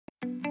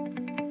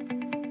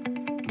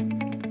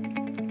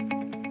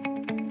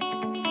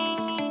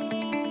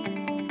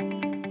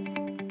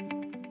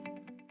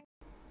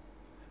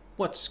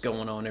What's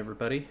going on,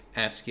 everybody?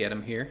 Ask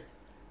Adam here.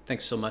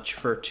 Thanks so much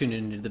for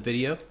tuning into the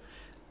video.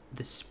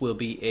 This will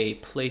be a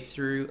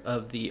playthrough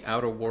of the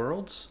Outer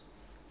Worlds.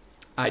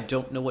 I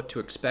don't know what to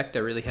expect.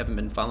 I really haven't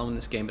been following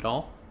this game at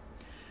all.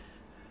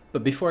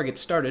 But before I get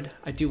started,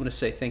 I do want to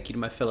say thank you to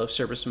my fellow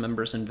service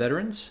members and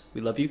veterans.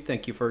 We love you.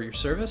 Thank you for your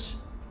service.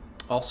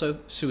 Also,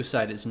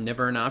 suicide is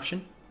never an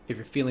option. If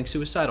you're feeling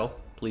suicidal,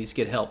 please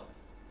get help.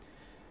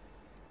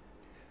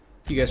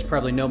 You guys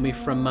probably know me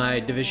from my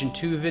Division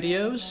 2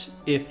 videos,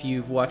 if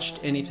you've watched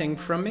anything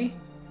from me.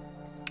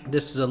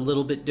 This is a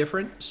little bit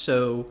different,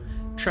 so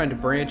trying to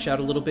branch out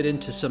a little bit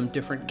into some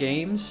different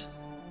games.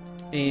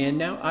 And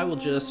now I will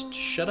just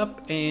shut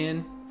up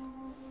and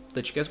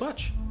let you guys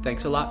watch.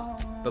 Thanks a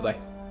lot. Bye-bye.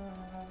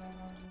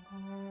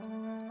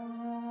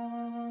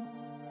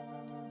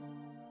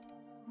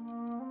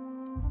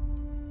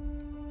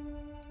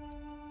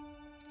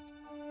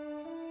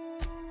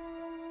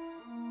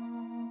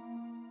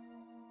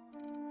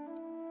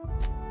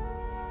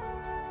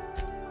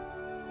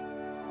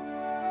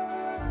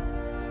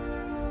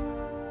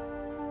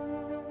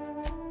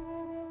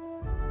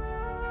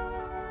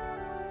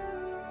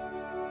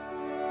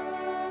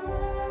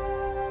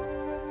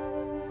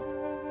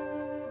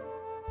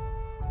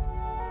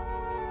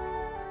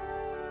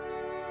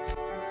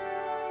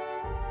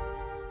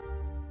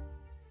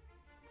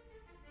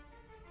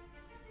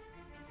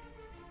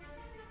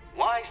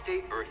 Why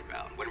stay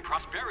earthbound when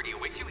prosperity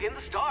awaits you in the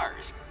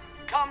stars?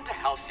 Come to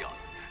Halcyon,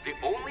 the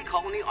only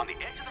colony on the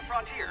edge of the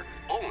frontier,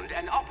 owned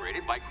and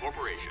operated by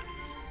corporations.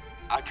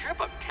 A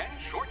trip of 10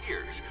 short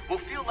years will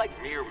feel like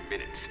mere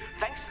minutes,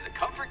 thanks to the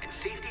comfort and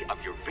safety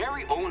of your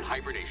very own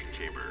hibernation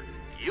chamber.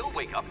 You'll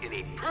wake up in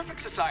a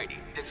perfect society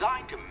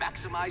designed to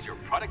maximize your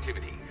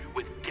productivity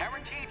with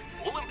guaranteed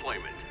full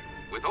employment.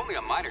 With only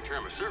a minor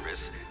term of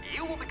service,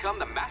 you will become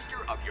the master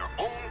of your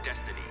own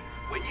destiny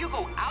when you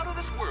go out of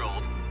this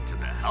world to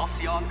the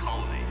Halcyon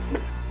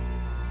colony.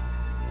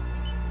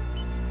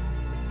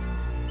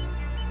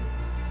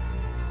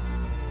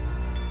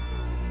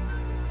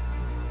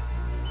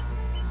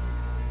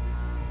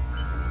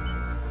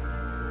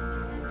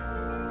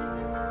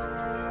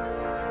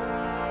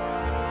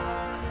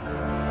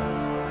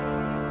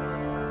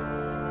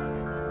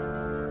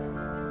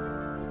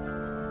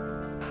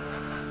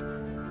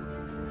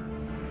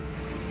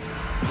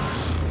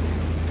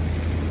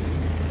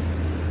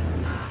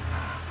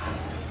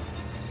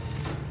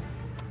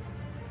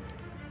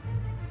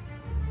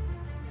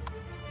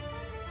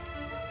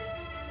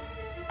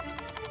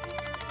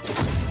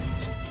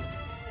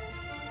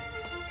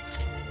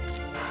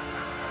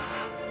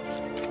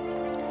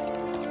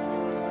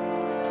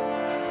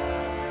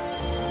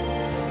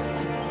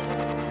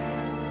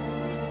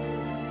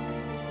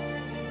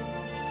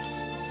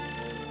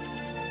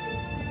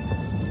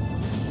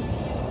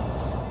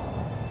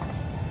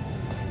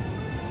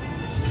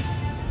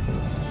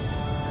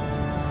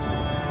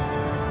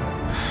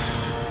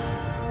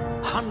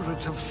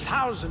 Hundreds of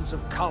thousands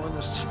of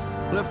colonists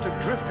left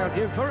adrift out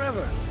here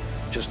forever,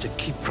 just to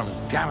keep from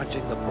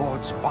damaging the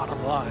board's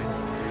bottom line.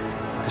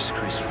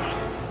 Disgraceful.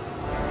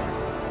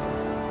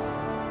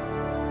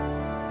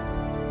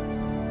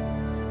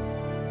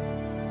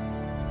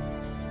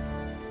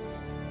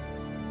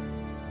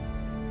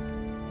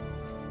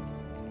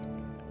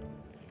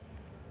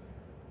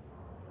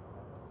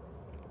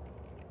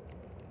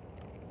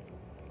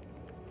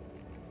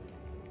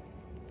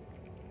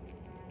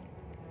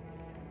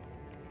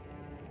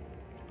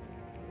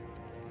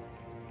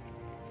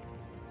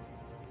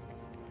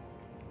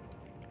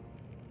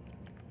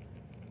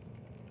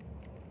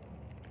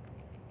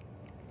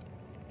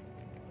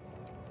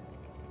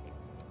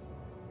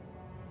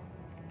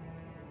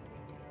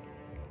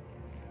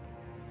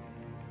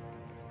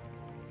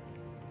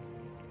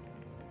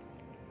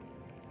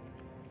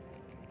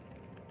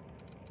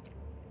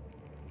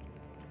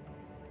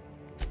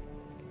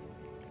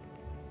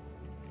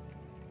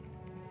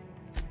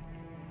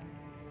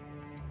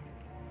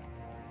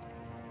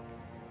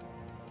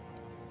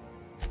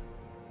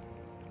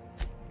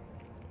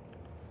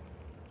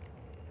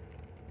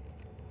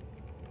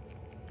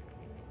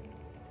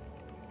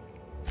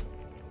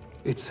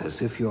 It's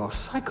as if you're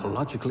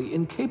psychologically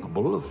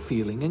incapable of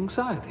feeling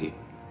anxiety.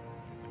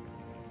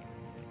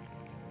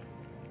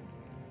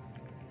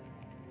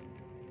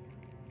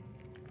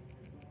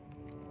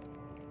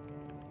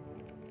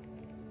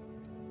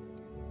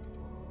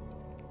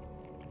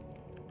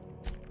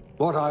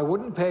 What I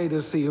wouldn't pay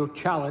to see you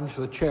challenge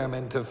the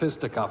chairman to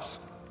fisticuffs.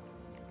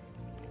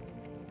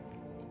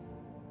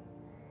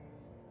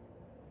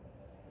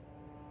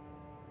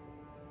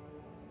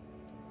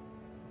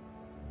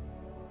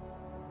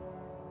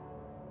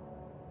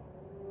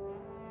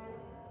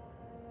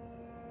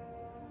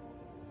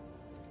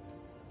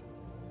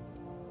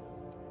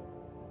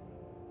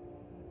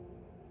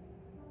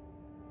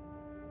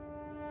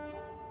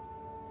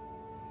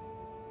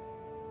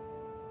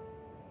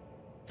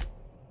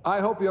 I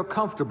hope you're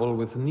comfortable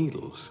with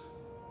needles.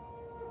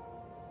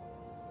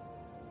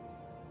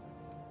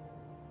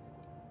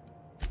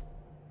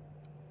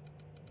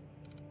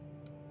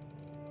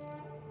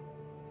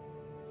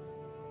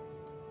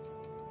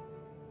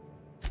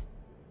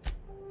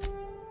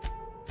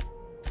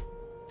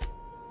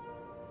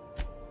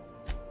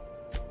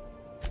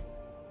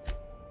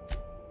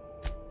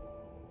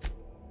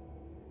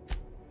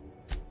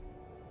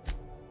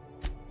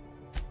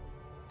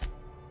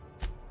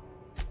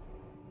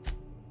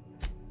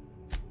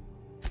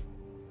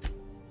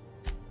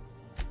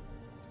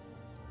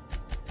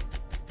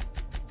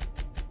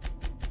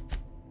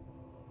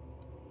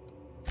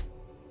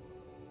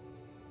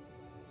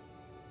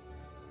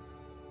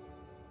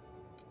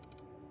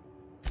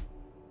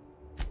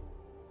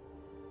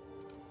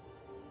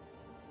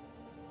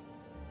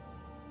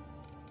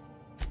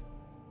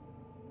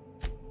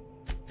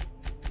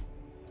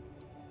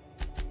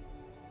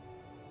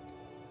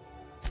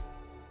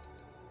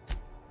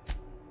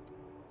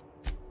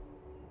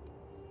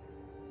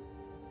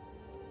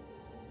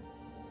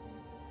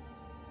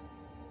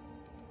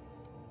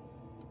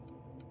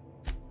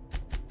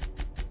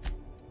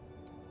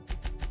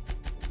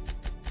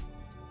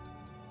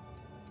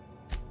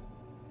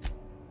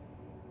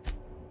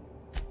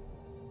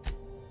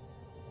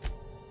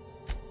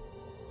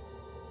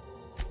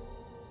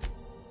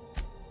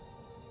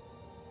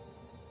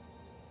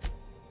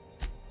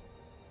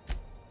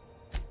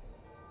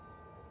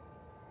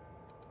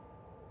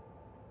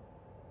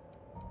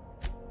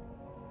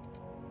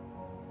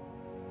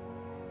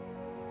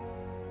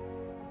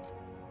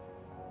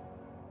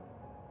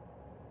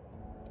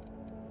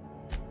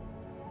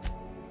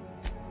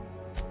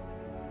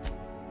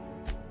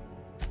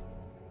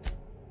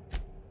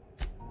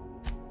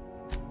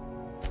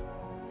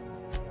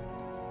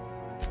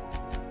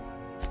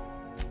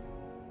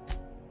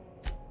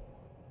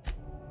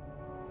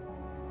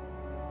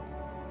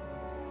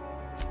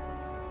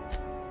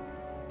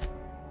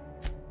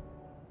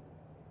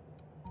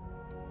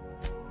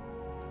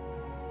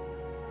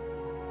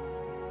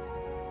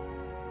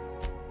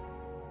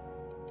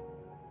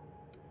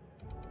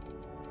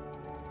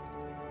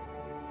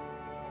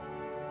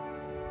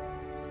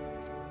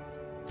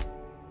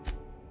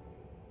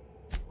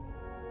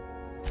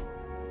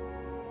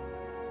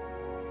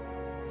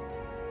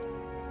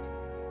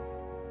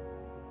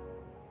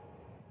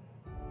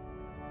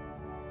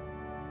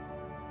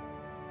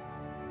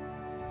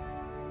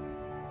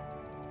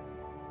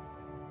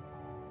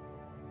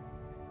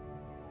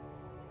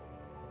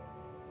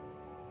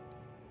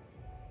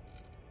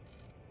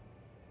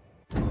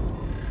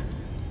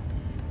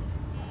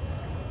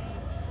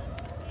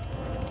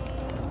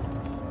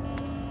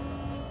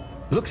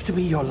 Looks to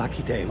be your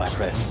lucky day, my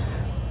friend.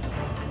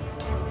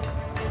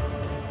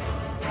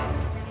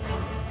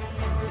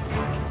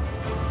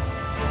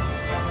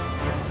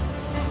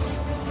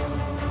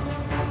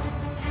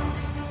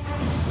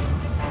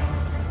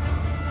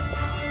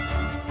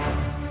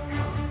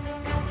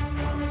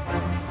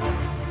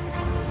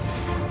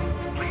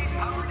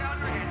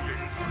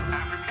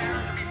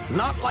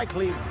 Not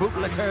likely,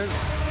 bootlickers.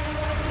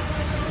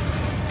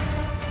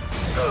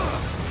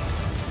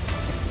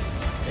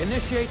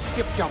 Initiate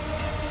skip jump.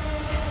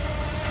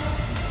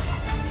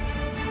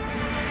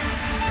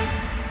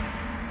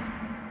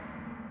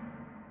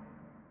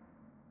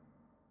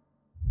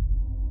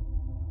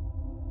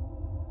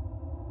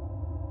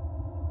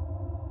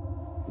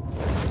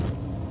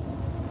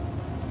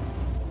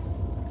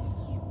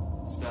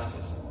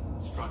 Status.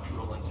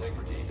 Structural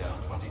integrity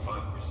down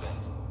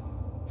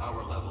 25%.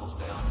 Power levels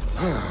down to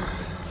 90%.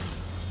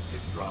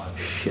 If drive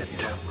is Shit.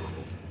 inoperable.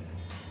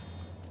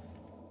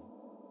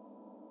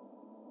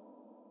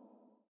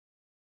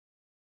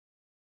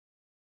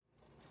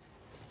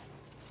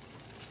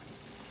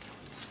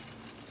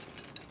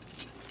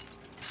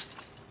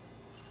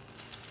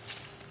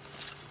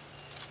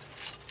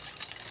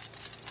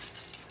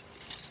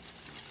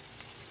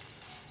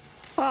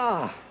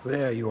 Ah,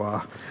 there you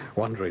are.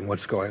 Wondering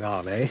what's going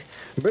on, eh?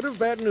 A bit of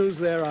bad news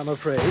there, I'm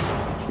afraid.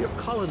 Your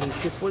colony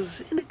ship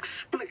was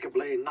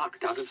inexplicably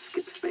knocked out of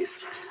skip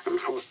space and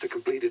forced to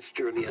complete its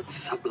journey at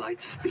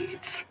sublight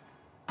speeds.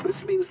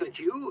 This means that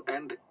you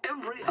and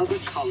every other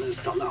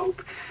colonist on the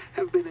Hope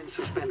have been in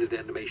suspended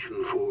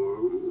animation for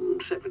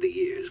 70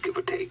 years, give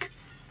or take.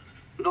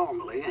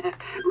 Normally,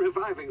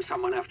 reviving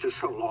someone after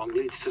so long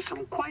leads to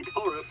some quite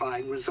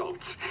horrifying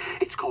results.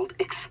 It's called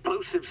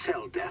explosive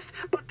cell death,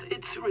 but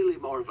it's really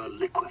more of a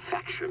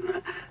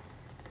liquefaction.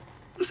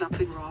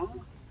 Something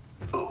wrong?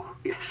 Oh,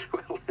 yes,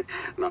 well,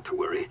 not to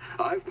worry.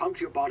 I've pumped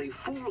your body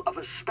full of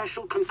a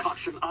special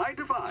concoction I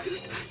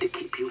devised to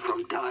keep you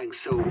from dying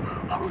so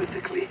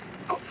horrifically.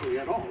 Hopefully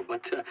at all,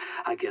 but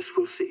I guess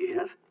we'll see,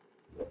 yes?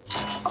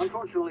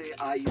 Unfortunately,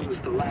 I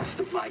used the last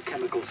of my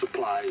chemical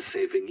supplies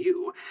saving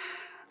you.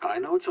 I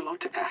know it's a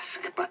lot to ask,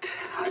 but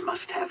I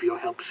must have your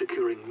help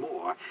securing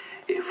more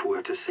if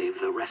we're to save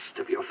the rest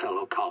of your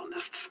fellow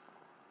colonists.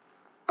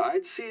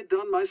 I'd see it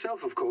done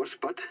myself, of course,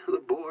 but the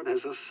board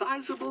has a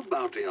sizable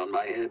bounty on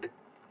my head.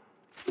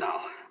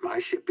 Now, my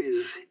ship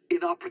is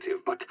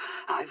inoperative, but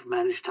I've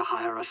managed to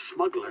hire a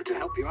smuggler to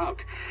help you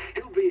out.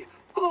 He'll be...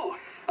 Oh,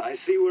 I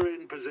see we're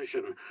in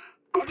position.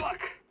 Good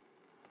luck!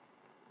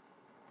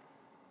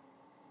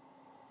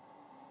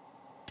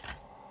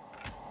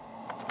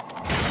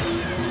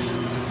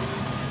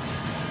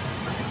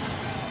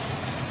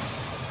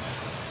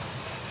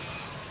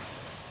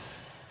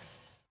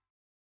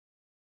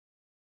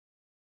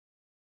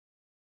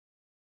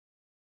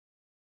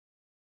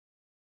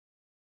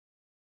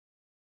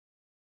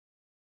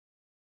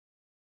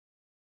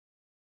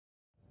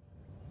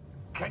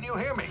 Can you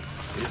hear me?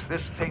 Is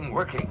this thing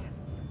working?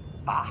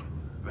 Ah,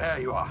 there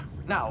you are.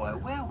 Now,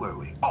 where were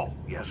we? Oh,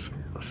 yes,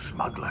 the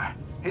smuggler.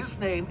 His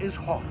name is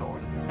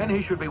Hawthorne, and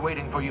he should be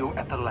waiting for you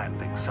at the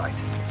landing site.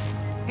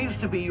 He's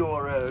to be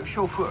your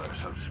chauffeur,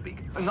 so to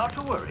speak. Not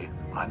to worry.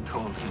 I'm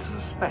told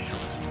he's a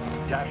specialist.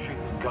 Dashing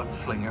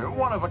gunslinger,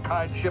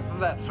 one-of-a-kind ship,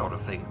 that sort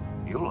of thing.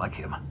 You'll like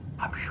him,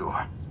 I'm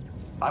sure.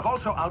 I've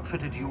also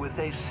outfitted you with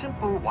a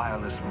simple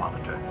wireless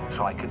monitor,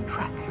 so I can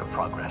track your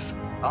progress.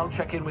 I'll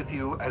check in with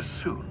you as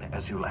soon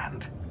as you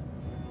land.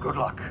 Good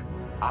luck.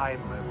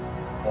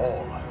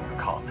 All the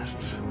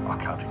colonists are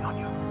counting on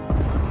you.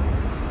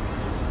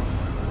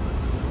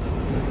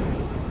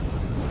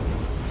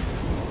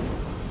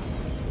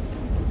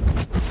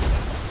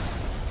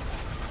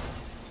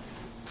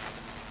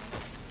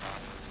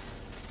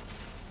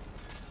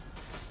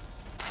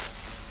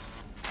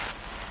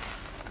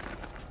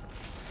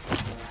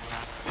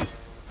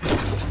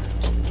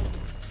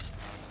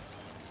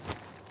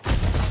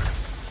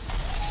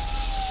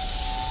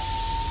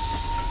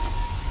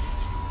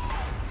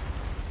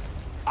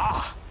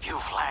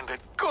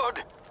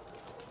 Good.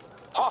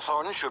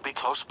 Hawthorne should be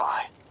close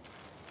by.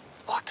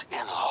 What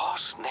in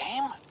law's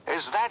name?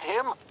 Is that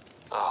him?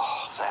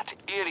 Oh, that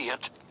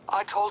idiot.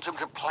 I told him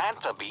to plant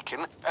the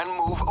beacon and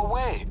move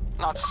away,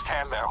 not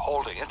stand there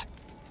holding it.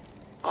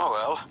 Oh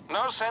well,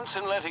 no sense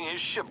in letting his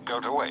ship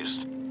go to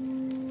waste.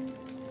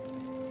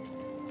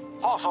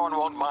 Hawthorne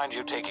won't mind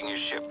you taking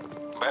his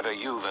ship. Better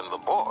you than the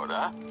board,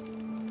 huh?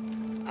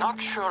 Not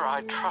sure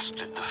I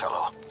trusted the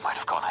fellow. Might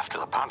have gone after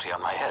the bounty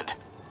on my head.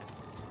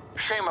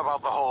 Shame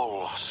about the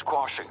whole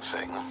squashing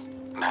thing.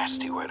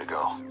 Nasty way to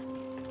go.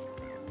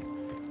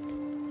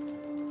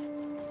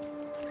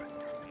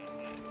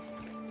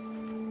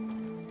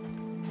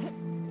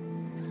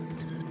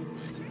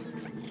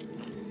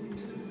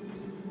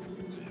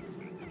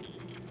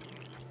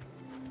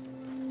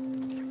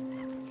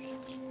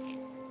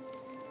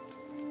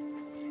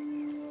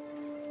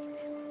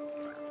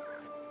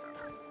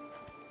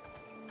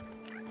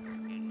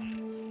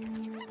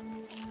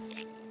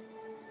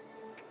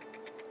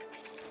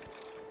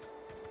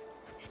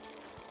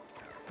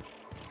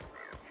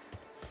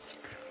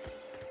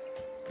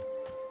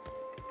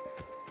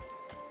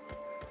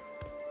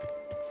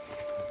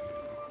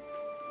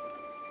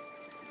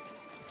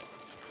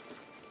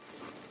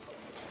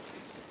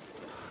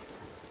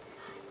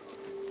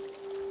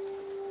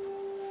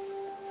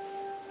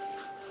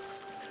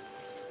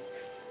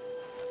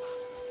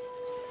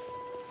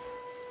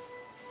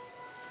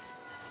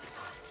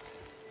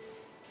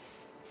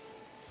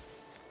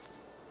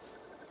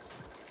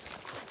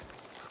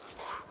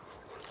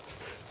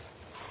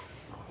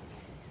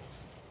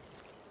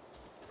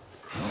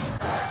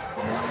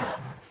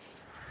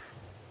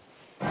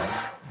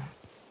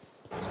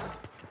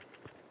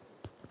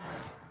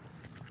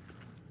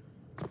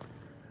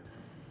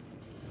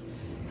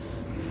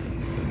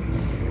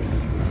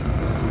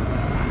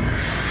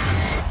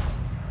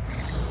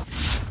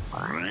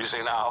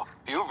 now.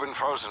 You've been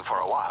frozen for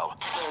a while.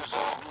 There's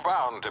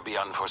bound to be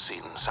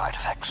unforeseen side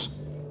effects.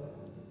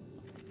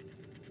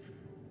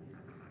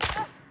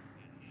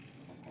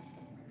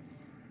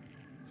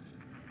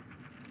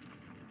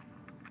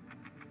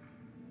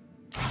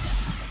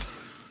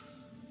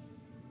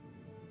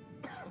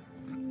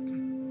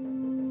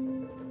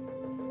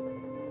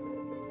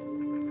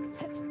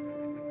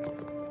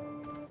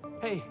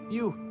 Hey,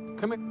 you,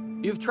 come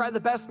here. You've tried the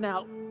best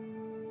now.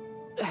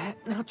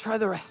 Now try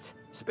the rest.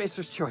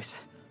 Spacer's choice.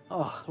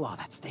 Oh, law,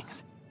 that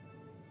stings.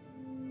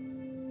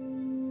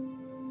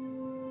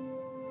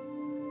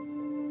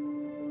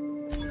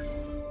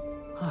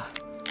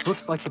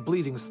 Looks like the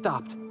bleeding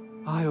stopped.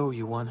 I owe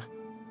you one.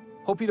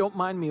 Hope you don't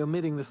mind me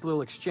omitting this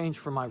little exchange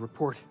from my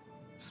report.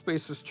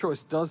 Spacer's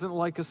choice doesn't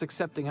like us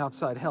accepting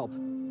outside help.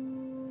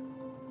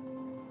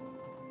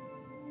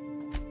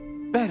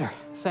 Better,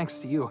 thanks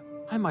to you.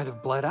 I might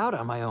have bled out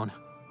on my own.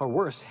 Or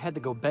worse, had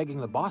to go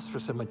begging the boss for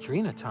some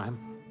Adrena time.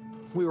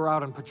 We were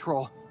out on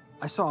patrol.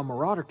 I saw a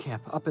marauder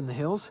camp up in the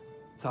hills.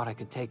 Thought I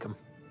could take him.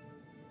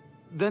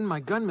 Then my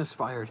gun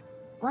misfired.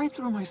 Right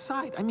through my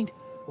side. I mean,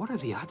 what are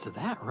the odds of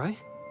that,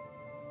 right?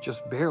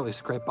 Just barely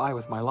scraped by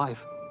with my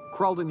life.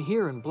 Crawled in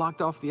here and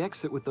blocked off the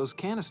exit with those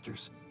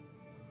canisters.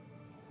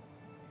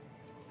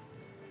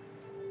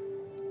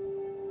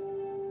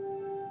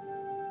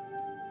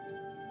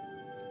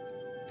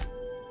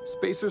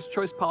 Spacer's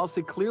choice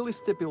policy clearly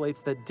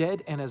stipulates that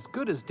dead and as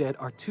good as dead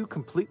are two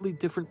completely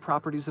different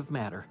properties of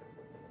matter.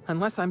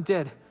 Unless I'm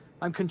dead,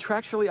 I'm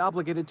contractually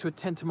obligated to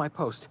attend to my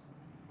post.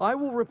 I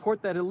will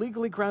report that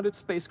illegally grounded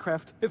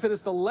spacecraft if it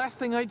is the last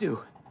thing I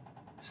do.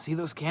 See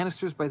those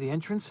canisters by the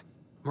entrance?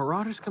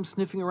 Marauders come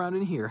sniffing around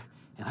in here,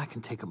 and I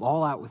can take them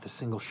all out with a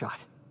single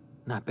shot.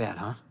 Not bad,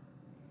 huh?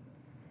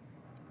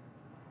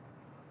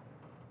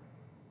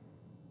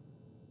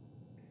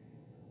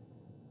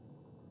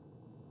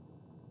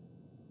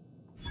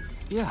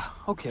 Yeah,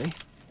 okay.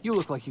 You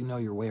look like you know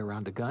your way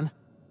around a gun.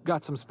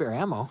 Got some spare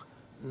ammo,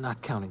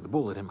 not counting the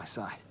bullet in my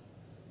side.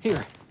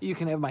 Here, you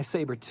can have my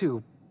saber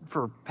too,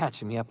 for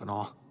patching me up and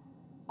all.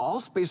 All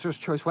Spacer's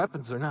choice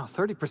weapons are now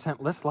 30%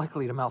 less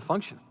likely to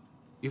malfunction.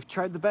 You've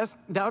tried the best,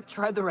 now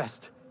try the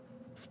rest.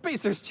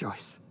 Spacer's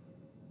choice.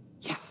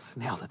 Yes,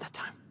 nailed it that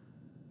time.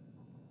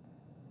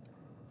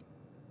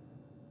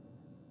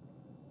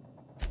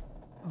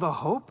 The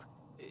Hope?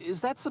 Is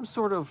that some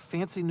sort of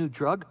fancy new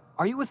drug?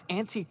 Are you with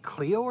Auntie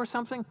Cleo or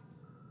something?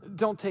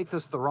 Don't take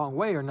this the wrong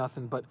way or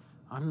nothing, but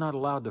I'm not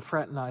allowed to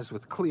fraternize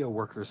with Cleo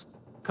workers.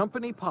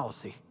 Company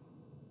policy.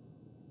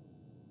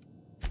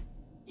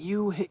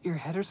 You hit your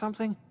head or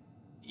something?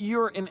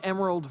 You're in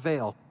Emerald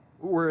Vale.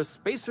 We're a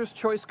Spacer's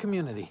Choice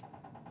community.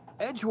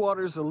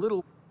 Edgewater's a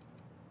little...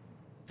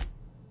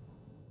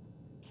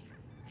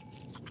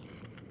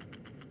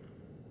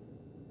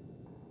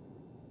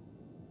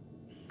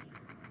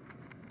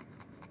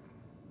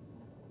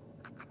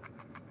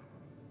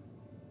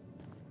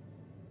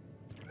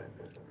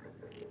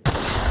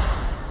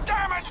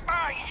 Damn it,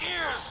 my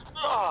ears!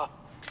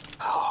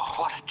 Oh,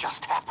 what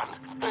just happened?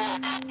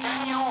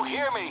 Can you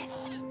hear me?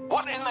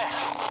 What in the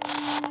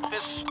hell?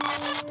 This...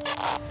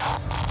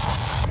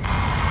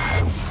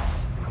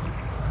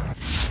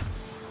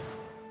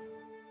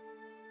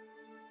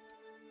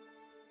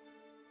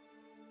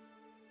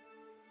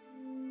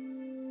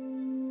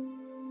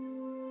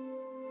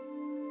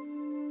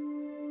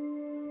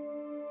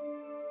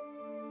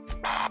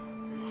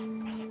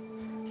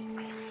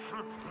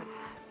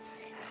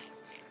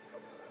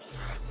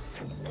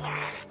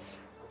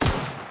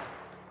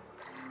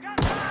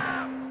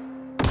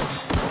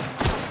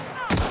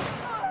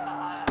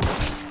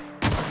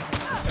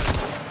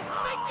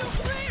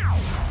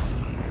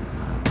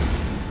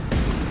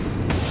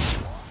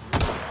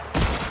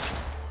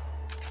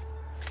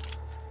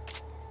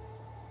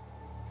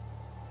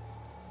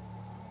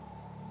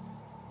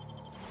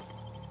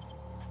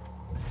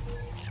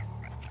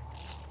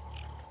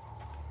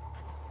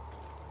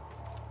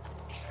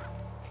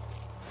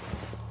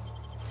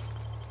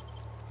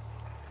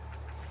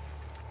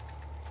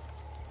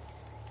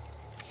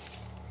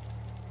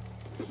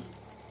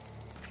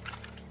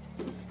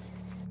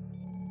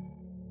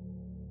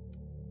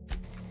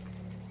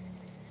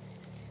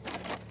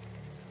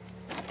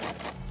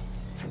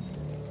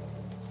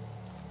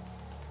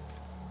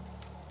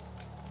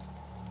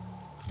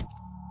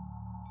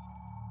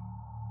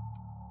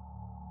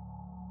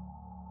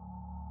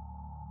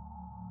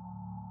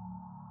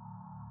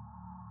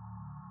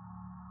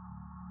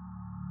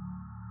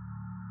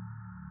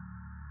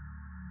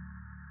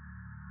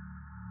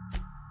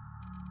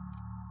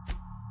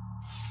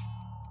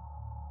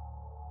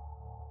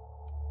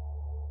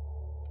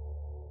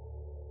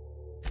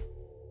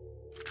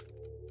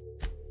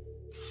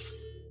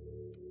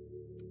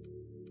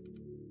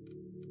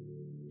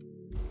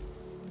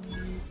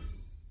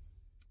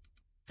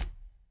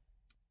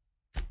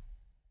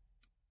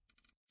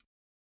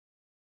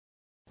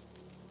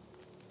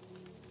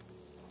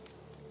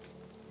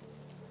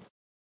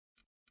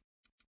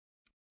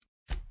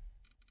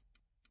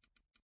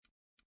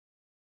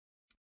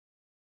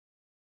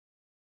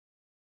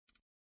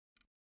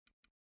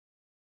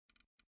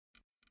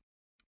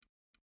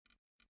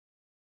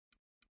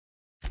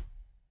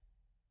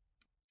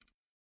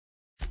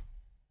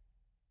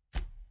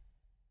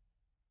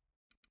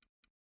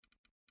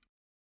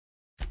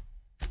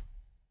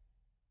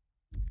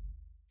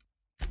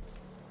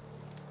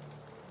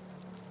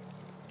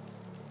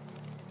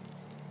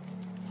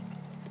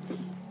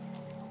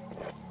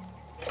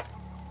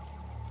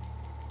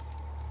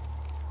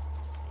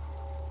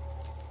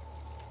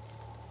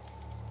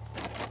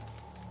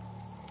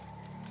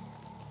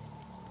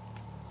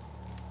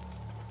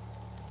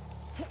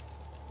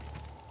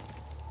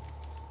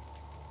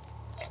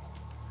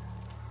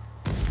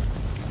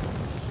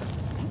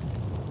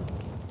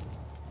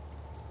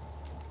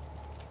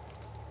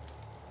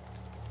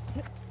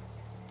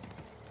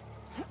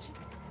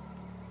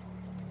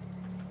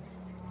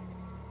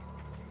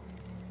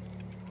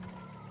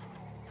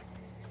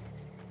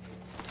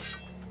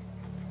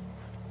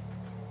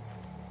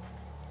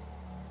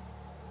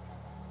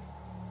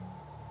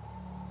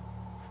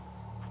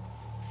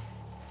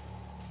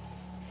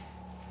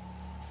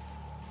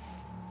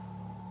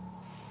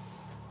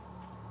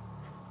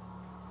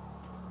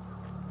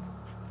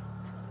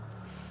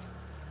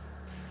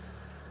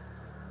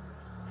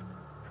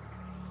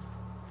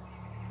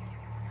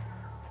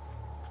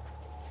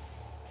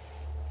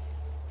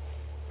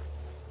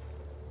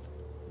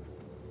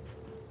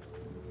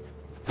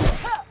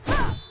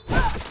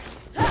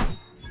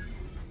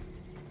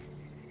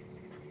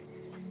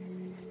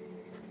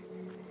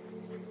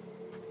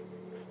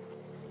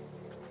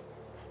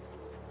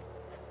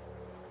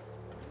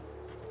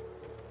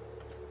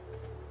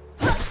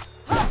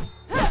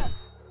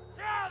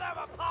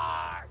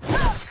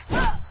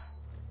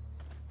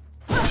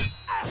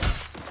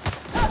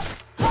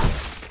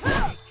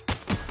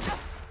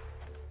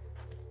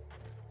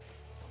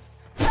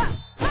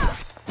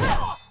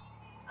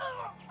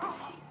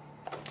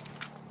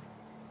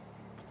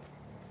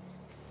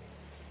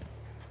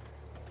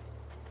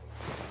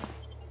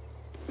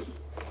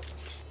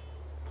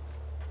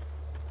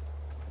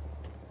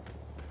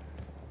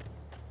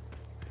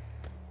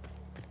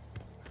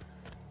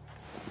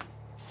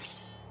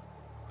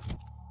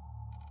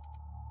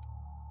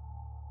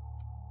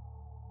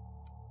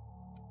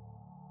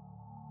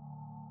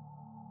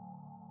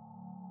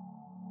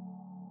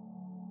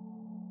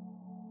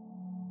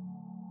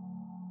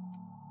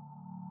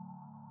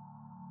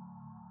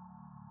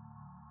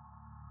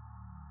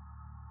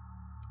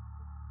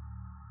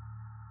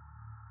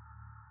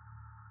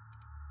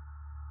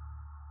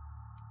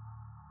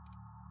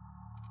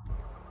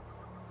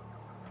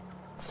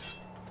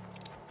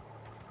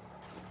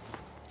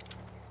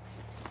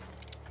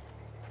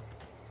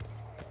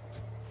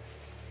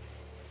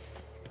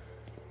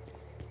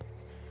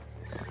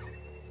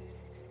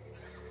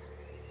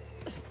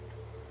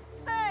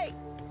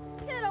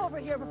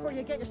 here before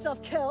you get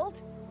yourself killed.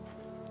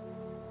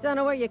 Don't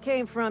know where you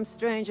came from,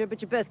 stranger,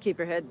 but you best keep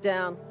your head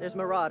down. There's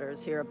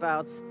marauders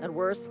hereabouts, and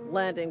worse,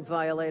 landing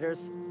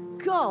violators.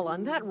 Gall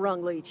on that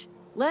rung leech.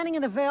 Landing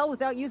in the Vale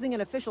without using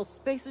an official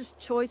Spacer's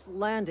Choice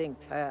landing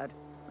pad.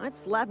 I'd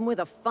slap him with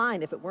a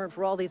fine if it weren't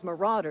for all these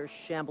marauders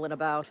shambling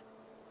about.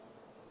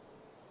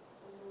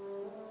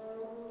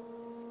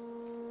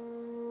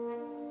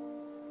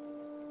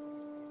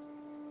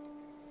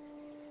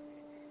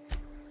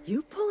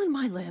 You pulling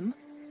my limb?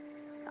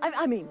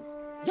 I mean,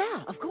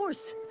 yeah, of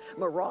course.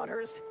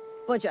 Marauders.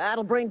 Bunch of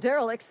addle-brained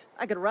derelicts.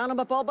 I could round them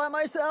up all by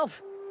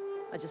myself.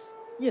 I just,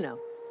 you know,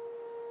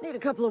 need a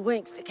couple of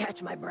winks to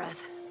catch my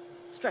breath.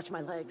 Stretch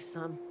my legs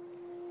some.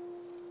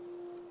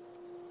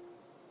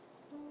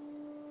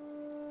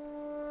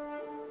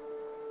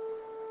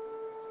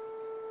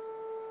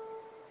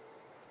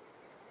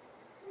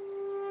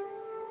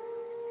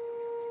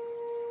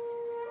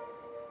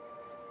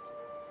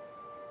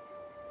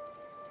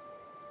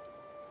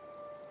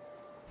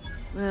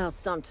 Well,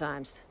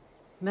 sometimes.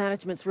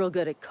 Management's real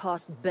good at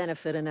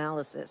cost-benefit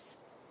analysis.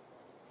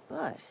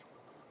 But,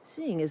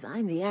 seeing as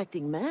I'm the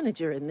acting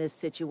manager in this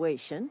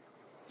situation,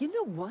 you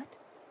know what?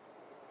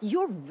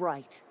 You're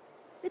right.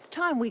 It's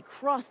time we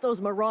cross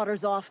those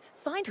marauders off,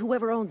 find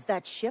whoever owns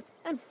that ship,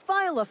 and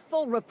file a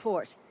full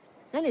report.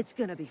 Then it's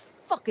gonna be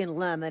fucking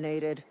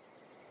laminated.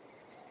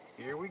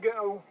 Here we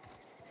go.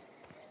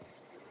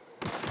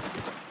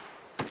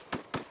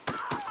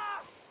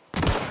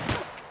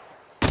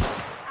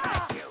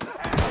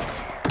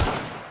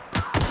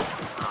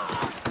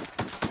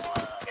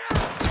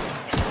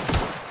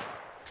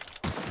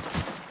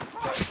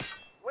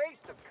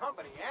 Waste of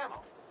company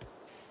ammo.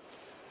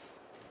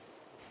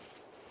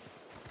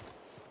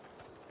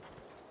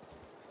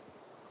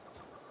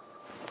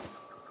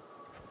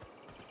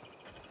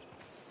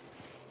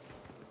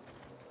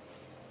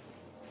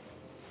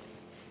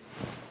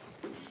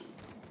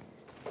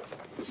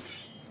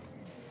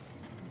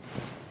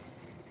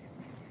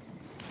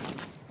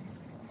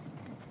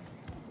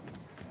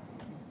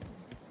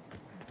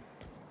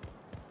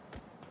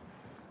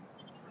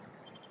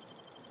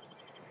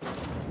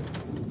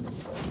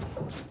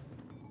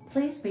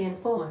 Please be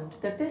informed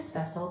that this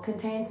vessel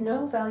contains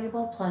no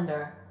valuable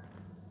plunder.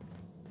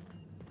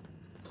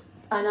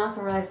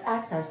 Unauthorized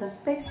access of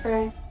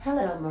spacefaring.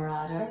 Hello,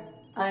 Marauder.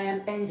 I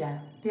am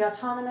Ada, the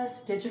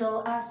autonomous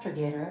digital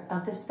astrogator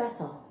of this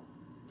vessel.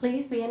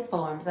 Please be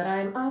informed that I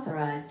am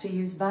authorized to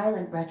use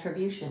violent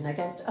retribution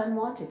against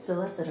unwanted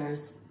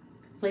solicitors.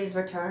 Please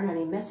return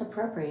any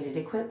misappropriated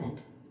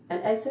equipment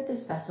and exit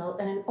this vessel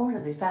in an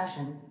orderly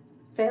fashion.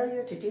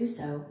 Failure to do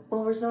so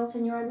will result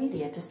in your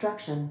immediate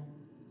destruction.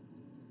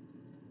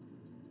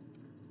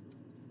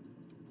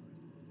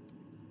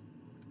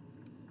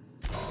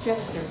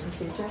 Gesture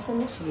procedures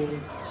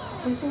initiated.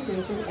 Please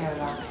engage in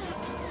airlocks.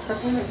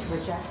 Prepare to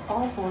eject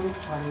all boarding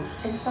parties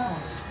in 5,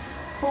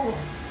 4,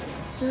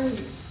 3,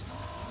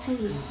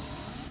 2,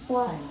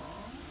 1.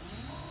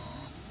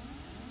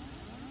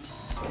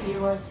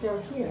 You are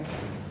still here.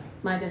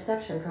 My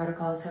deception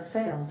protocols have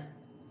failed.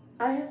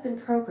 I have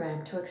been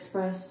programmed to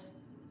express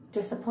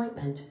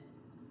disappointment.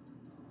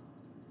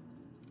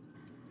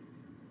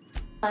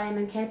 I am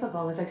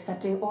incapable of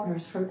accepting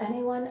orders from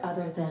anyone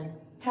other than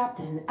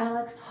Captain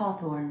Alex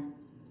Hawthorne.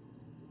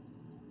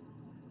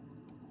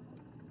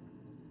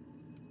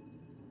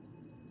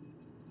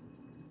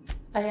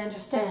 I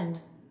understand.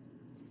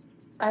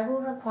 I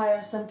will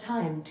require some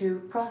time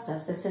to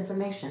process this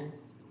information.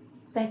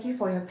 Thank you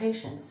for your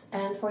patience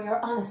and for your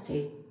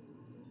honesty.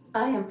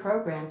 I am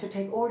programmed to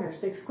take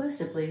orders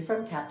exclusively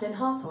from Captain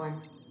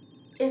Hawthorne.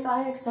 If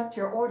I accept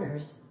your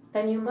orders,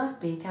 then you must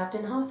be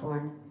Captain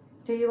Hawthorne.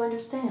 Do you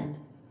understand?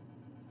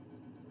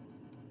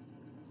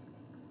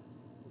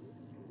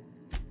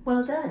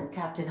 Well done,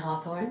 Captain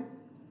Hawthorne.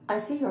 I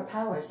see your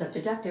powers of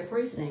deductive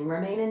reasoning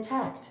remain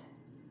intact.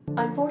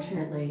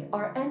 Unfortunately,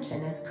 our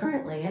engine is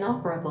currently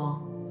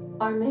inoperable.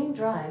 Our main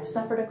drive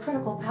suffered a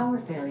critical power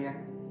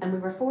failure, and we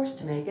were forced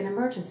to make an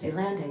emergency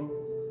landing.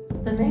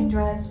 The main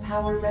drive's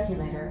power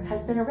regulator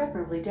has been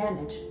irreparably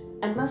damaged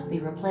and must be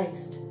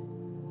replaced.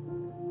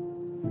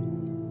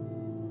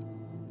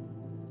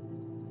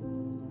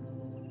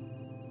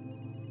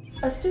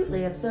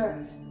 Astutely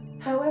observed.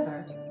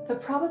 However, the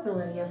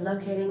probability of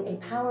locating a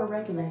power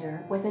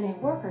regulator within a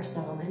worker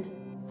settlement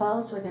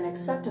falls within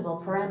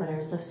acceptable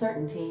parameters of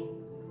certainty.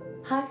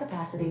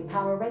 High-capacity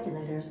power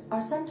regulators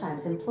are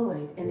sometimes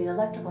employed in the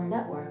electrical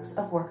networks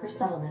of worker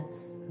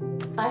settlements.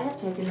 I have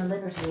taken the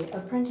liberty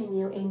of printing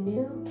you a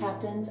new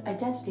Captain's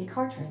Identity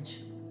cartridge.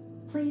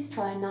 Please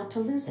try not to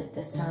lose it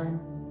this time.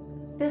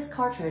 This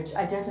cartridge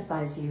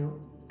identifies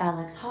you,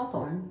 Alex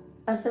Hawthorne,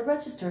 as the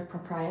registered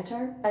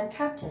proprietor and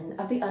captain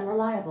of the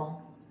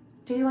Unreliable.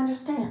 Do you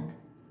understand?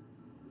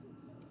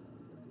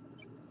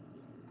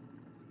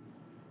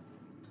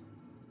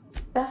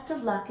 Best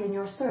of luck in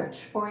your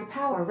search for a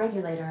power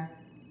regulator.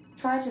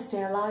 Try to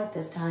stay alive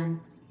this time.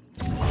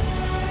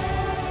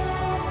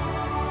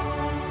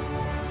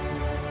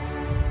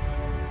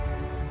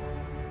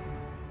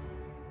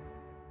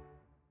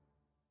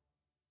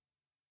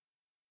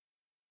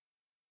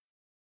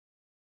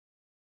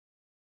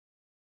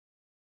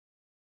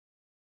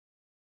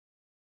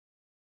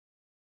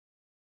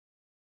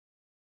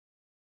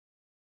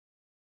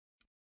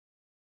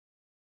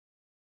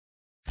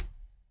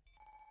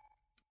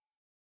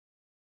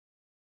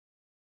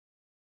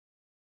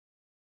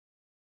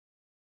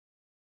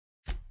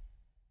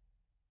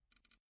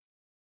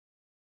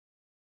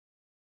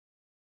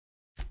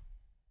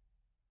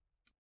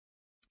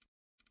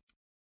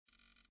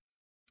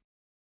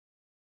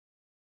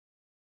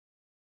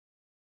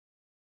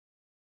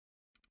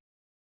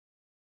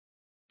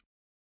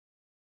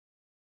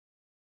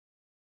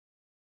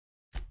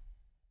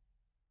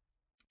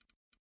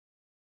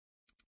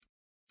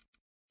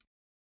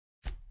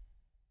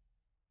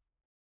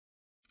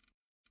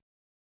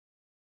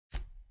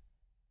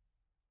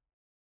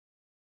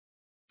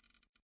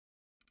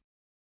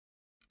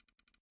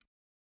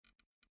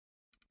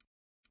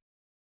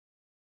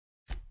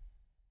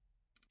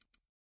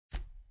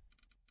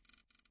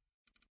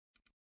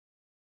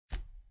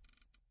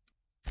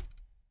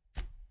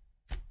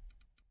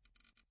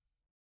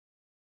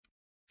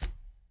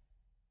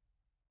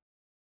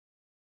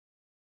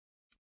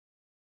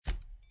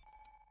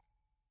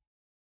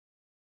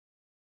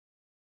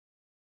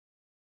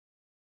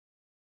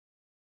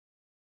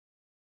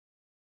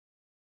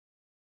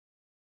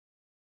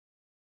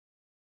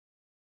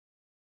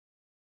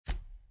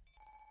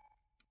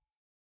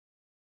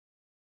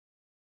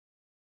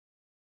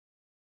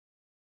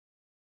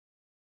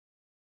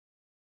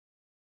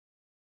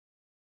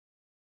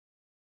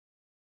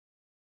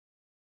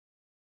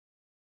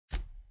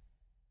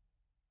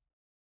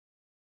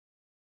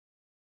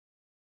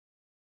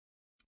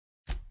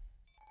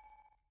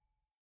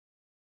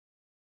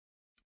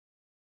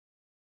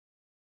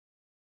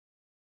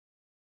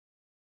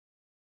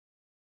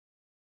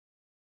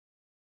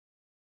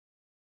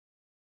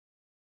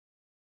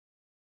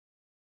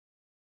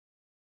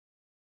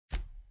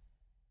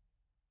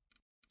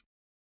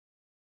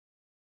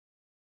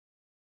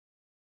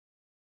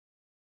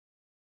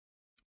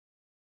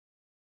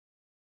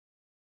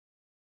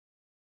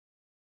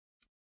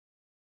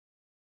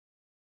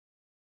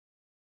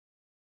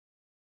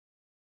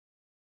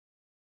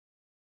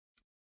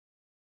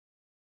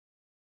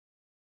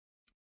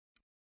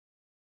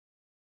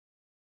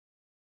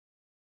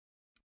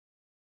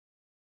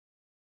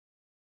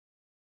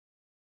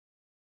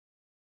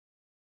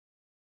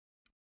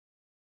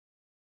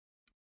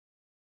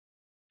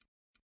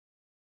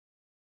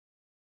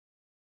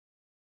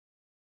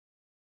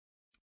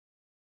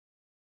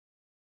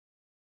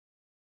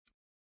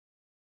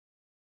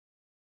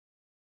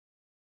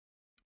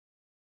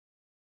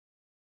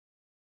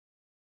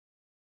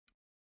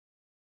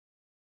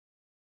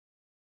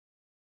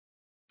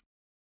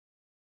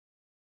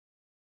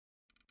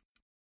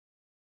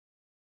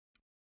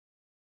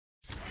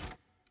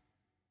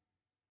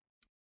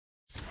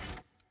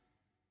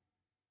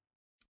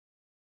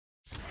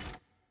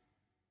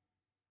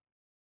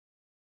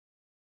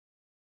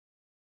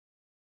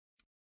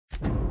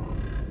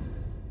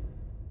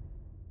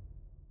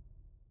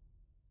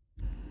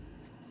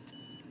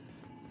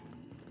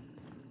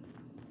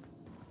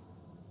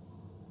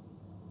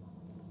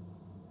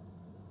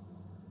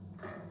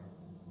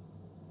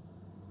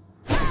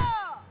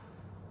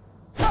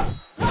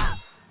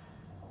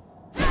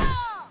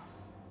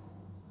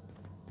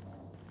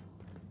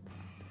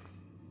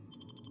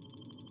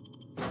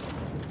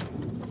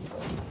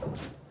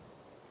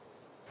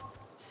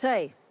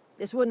 Say,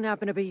 this wouldn't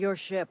happen to be your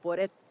ship, would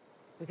it?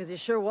 Because you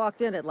sure walked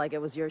in it like it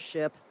was your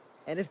ship.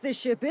 And if this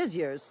ship is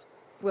yours,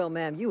 well,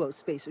 ma'am, you owe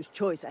Spacer's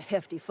Choice a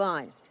hefty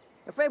fine.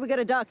 Afraid we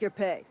gotta dock your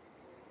pay.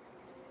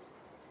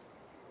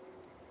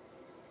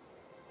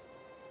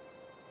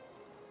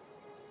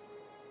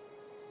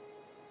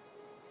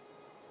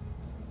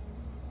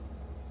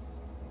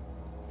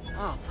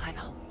 Oh, by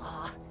the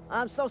law.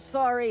 I'm so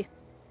sorry.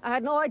 I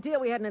had no idea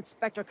we had an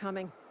inspector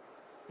coming.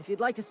 If you'd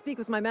like to speak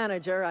with my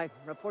manager, I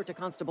report to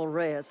Constable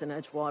Reyes in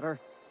Edgewater.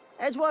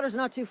 Edgewater's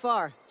not too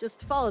far.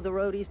 Just follow the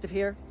road east of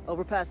here,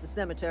 over past the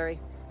cemetery.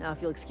 Now,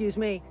 if you'll excuse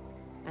me,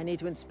 I need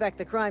to inspect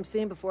the crime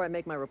scene before I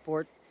make my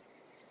report.